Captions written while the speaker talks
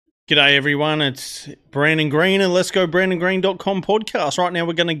G'day everyone, it's Brandon Green and Let's Go BrandonGreen.com podcast. Right now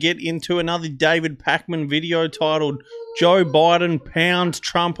we're going to get into another David Pakman video titled Joe Biden Pounds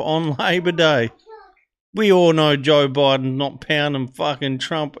Trump on Labor Day. We all know Joe Biden not pounding fucking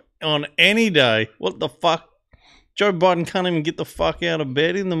Trump on any day. What the fuck? Joe Biden can't even get the fuck out of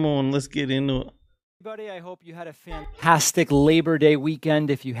bed in the morning. Let's get into it. Everybody, I hope you had a fantastic Labor Day weekend.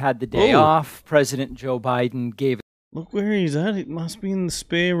 If you had the day off, President Joe Biden gave Look where he's at. It must be in the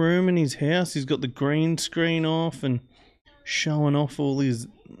spare room in his house. He's got the green screen off and showing off all his...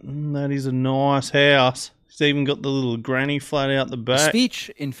 That is a nice house. He's even got the little granny flat out the back. Speech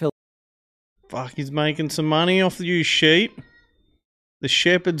in Philadelphia. Fuck, he's making some money off you sheep. The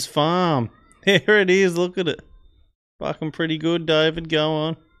Shepherd's Farm. There it is. Look at it. Fucking pretty good, David. Go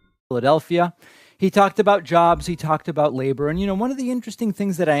on. Philadelphia. He talked about jobs. He talked about labor. And, you know, one of the interesting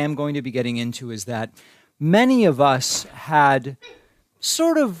things that I am going to be getting into is that many of us had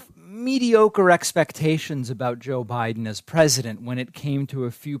sort of mediocre expectations about Joe Biden as president when it came to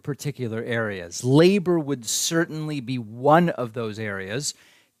a few particular areas. Labor would certainly be one of those areas.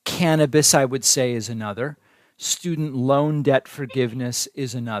 Cannabis, I would say, is another. Student loan debt forgiveness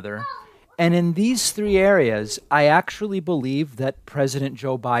is another. And in these three areas, I actually believe that President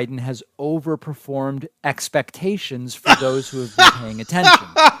Joe Biden has overperformed expectations for those who have been paying attention.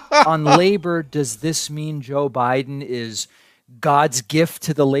 On labor, does this mean Joe Biden is God's gift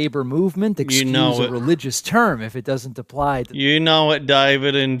to the labor movement? Excuse a religious term if it doesn't apply. You know it,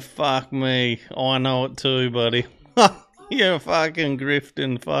 David, and fuck me. I know it too, buddy. You're fucking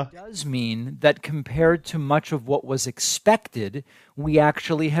grifting, fuck. It does mean that compared to much of what was expected, we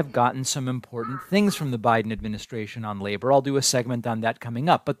actually have gotten some important things from the Biden administration on labor. I'll do a segment on that coming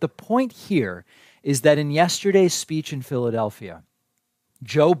up. But the point here is that in yesterday's speech in Philadelphia,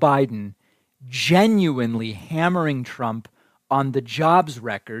 Joe Biden genuinely hammering Trump on the jobs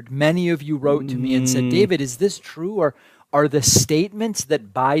record. Many of you wrote to me and said, David, is this true? Or are the statements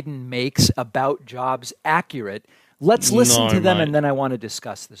that Biden makes about jobs accurate? Let's listen to them, and then I want to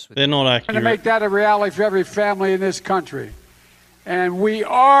discuss this with you. They're not accurate. To make that a reality for every family in this country. And we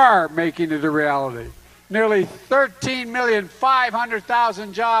are making it a reality. Nearly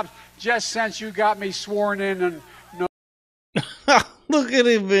 13,500,000 jobs just since you got me sworn in. And Look at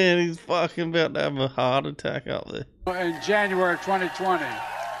him, man. He's fucking about to have a heart attack up there. In January of 2020.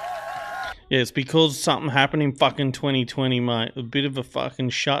 Yeah, it's because something happened in fucking 2020, mate. A bit of a fucking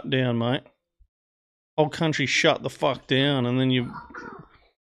shutdown, mate. Whole country shut the fuck down, and then you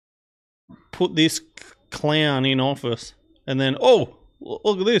put this clown in office, and then, oh,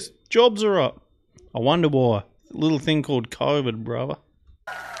 look at this. Jobs are up. I wonder why. A little thing called COVID, brother.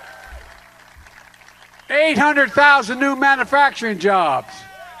 800,000 new manufacturing jobs.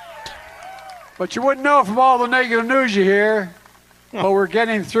 But you wouldn't know from all the negative news you hear. But we're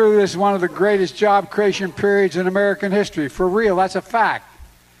getting through this, one of the greatest job creation periods in American history. For real, that's a fact.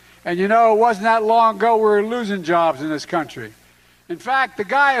 And you know, it wasn't that long ago we were losing jobs in this country. In fact, the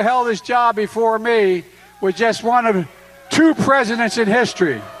guy who held this job before me was just one of two presidents in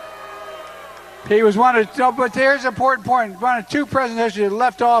history. He was one of, but here's an important point, one of two presidents in history that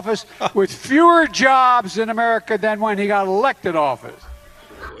left office with fewer jobs in America than when he got elected office.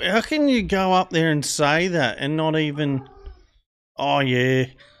 How can you go up there and say that and not even, oh yeah,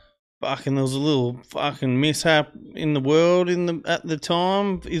 fucking there was a little fucking mishap in the world at the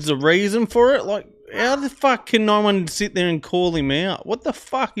time is the reason for it? Like, how the fuck can no one sit there and call him out? What the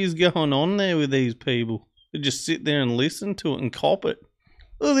fuck is going on there with these people? They just sit there and listen to it and cop it.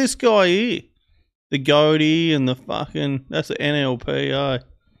 Look at this guy here. The goatee and the fucking... That's the NLP, eh?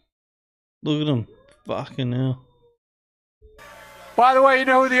 Look at him. Fucking hell. By the way, you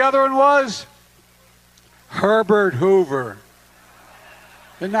know who the other one was? Herbert Hoover.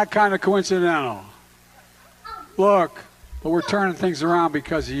 Isn't that kind of coincidental? Look, but we're turning things around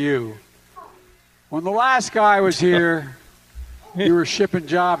because of you. When the last guy was here, you were shipping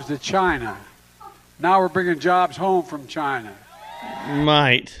jobs to China. Now we're bringing jobs home from China.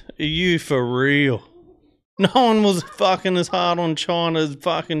 Mate, are you for real? No one was fucking as hard on China as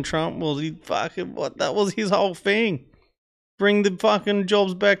fucking Trump was. He fucking, what? That was his whole thing. Bring the fucking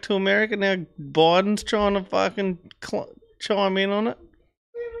jobs back to America. Now Biden's trying to fucking chime in on it.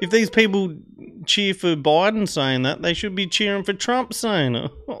 If these people cheer for Biden saying that, they should be cheering for Trump saying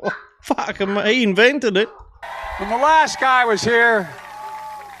it. Oh, fuck him, he invented it. When the last guy was here,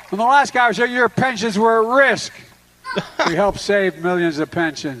 your pensions were at risk. We helped save millions of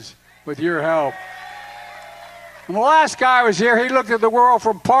pensions with your help. When the last guy was here, he looked at the world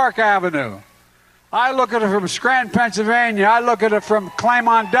from Park Avenue. I look at it from Scranton, Pennsylvania. I look at it from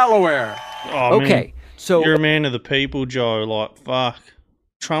Claymont, Delaware. Oh, okay, man, so you're a man of the people, Joe. Like, fuck.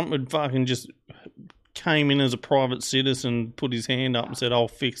 Trump had fucking just came in as a private citizen, put his hand up and said, I'll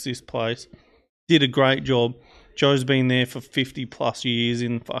fix this place. Did a great job. Joe's been there for 50 plus years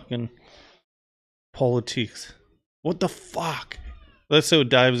in fucking politics. What the fuck? Let's see what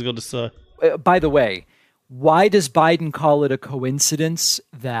Dave's got to say. By the way, why does Biden call it a coincidence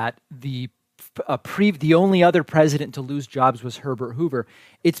that the only other president to lose jobs was Herbert Hoover?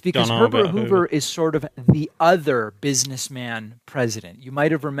 It's because Herbert Hoover is sort of the other businessman president. You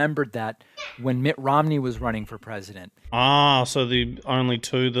might have remembered that when Mitt Romney was running for president. So the only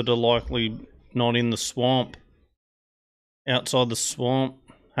two that are likely not in the swamp, outside the swamp.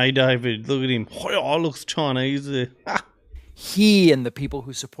 Hey, David, look at him. Oh, looks Chinese there. He and the people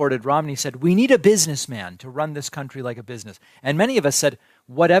who supported Romney said, we need a businessman to run this country like a business. And many of us said,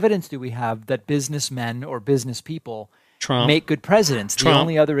 what evidence do we have that businessmen or business people make good presidents? The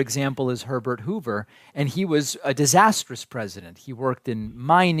only other example is Herbert Hoover, and he was a disastrous president. He worked in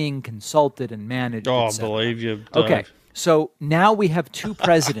mining, consulted, and managed. Oh, I believe you, Dave. Okay, so now we have two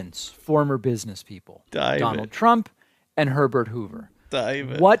presidents, former business people, David. Donald Trump and Herbert Hoover.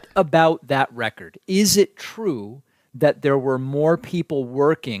 David. What about that record? Is it true that there were more people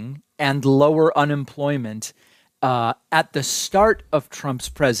working and lower unemployment at the start of Trump's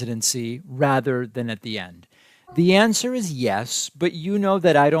presidency rather than at the end? The answer is yes, but you know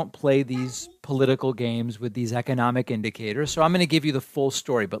that I don't play these political games with these economic indicators, so I'm going to give you the full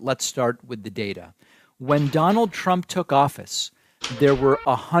story, but let's start with the data. When Donald Trump took office, there were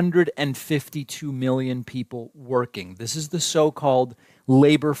 152 million people working. This is the so-called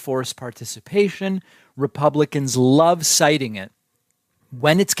labor force participation. Republicans love citing it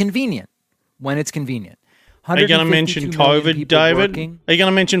when it's convenient. When it's convenient. Are you going to mention COVID, David? Are you going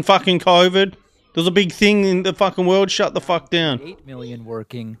to mention fucking COVID? There's a big thing in the fucking world. Shut the fuck down. 8 million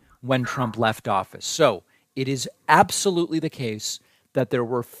working when Trump left office. So it is absolutely the case that there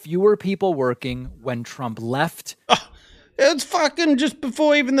were fewer people working when Trump left. It's fucking just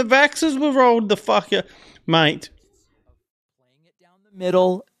before even the vaxxers were rolled the fuck out. Mate. Playing it down the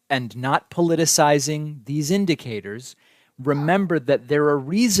middle and not politicizing these indicators, remember that there are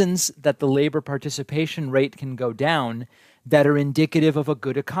reasons that the labor participation rate can go down that are indicative of a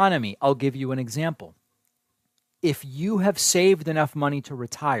good economy. I'll give you an example. If you have saved enough money to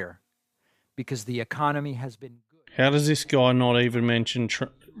retire because the economy has been good. How does this guy not even mention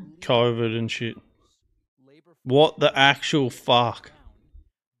COVID and shit? What the actual fuck?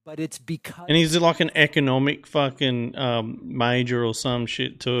 But it's because... And he's like an economic fucking major or some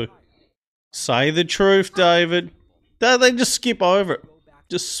shit too. Say the truth, David. They just skip over it.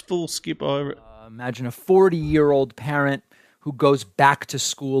 Just full skip over it. Imagine a 40-year-old parent who goes back to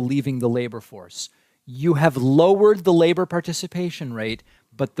school leaving the labor force. You have lowered the labor participation rate,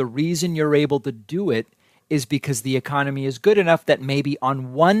 but the reason you're able to do it is because the economy is good enough that maybe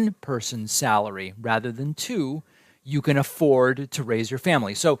on one person's salary rather than two, you can afford to raise your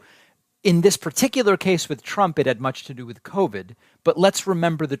family. So in this particular case with Trump, it had much to do with COVID, but let's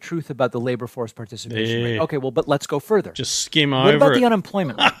remember the truth about the labor force participation rate. Okay, well, but let's go further. Just skim over it. What about the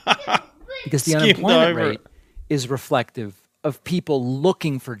unemployment rate? Because the unemployment rate is reflective of people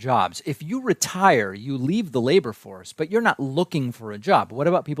looking for jobs. If you retire, you leave the labor force, but you're not looking for a job. What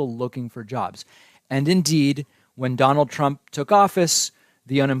about people looking for jobs? And indeed, when Donald Trump took office,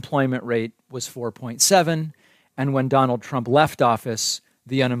 the unemployment rate was 4.7, and when Donald Trump left office,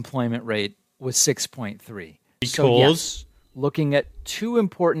 the unemployment rate was 6.3. Because? So yes, looking at two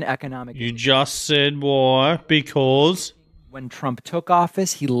important economic... You just said why. Because... When Trump took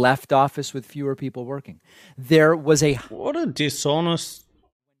office, he left office with fewer people working. There was a... What a dishonest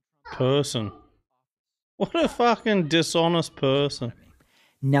person. What a fucking dishonest person.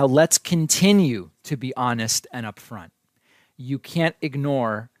 Now let's continue to be honest and upfront. You can't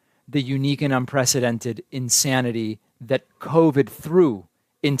ignore the unique and unprecedented insanity that COVID threw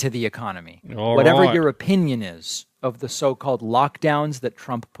into the economy. Whatever your opinion is of the so-called lockdowns that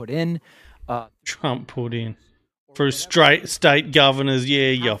Trump put in. For state governors, yeah,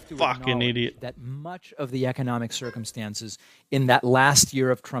 you fucking idiot. That much of the economic circumstances in that last year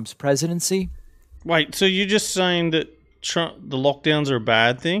of Trump's presidency... Wait, so you're just saying that the lockdowns are a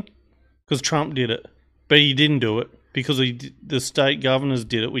bad thing? Because Trump did it. But he didn't do it because the state governors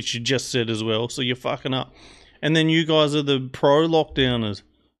did it, which you just said as well, so you're fucking up. And then you guys are the pro-lockdowners.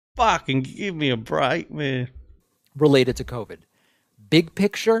 Fucking give me a break, man. Related to COVID. Big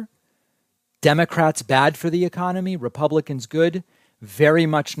picture... Democrats bad for the economy, Republicans good, very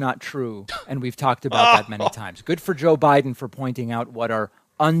much not true. And we've talked about that many times. Good for Joe Biden for pointing out what are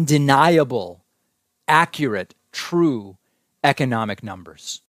undeniable, accurate, true economic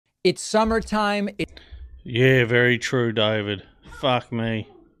numbers. It's summertime. Yeah, very true, David. Fuck me.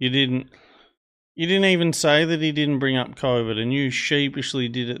 You didn't even say that he didn't bring up COVID, and you sheepishly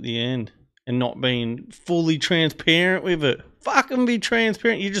did at the end, and not being fully transparent with it. Fucking be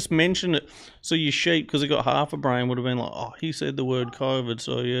transparent. You just mentioned it, so your sheep, because he got half a brain, would have been like, oh, he said the word COVID,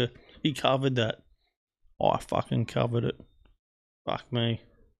 so yeah, he covered that. I fucking covered it. Fuck me.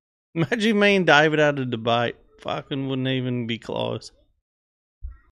 Imagine me and David had a debate. Fucking wouldn't even be close.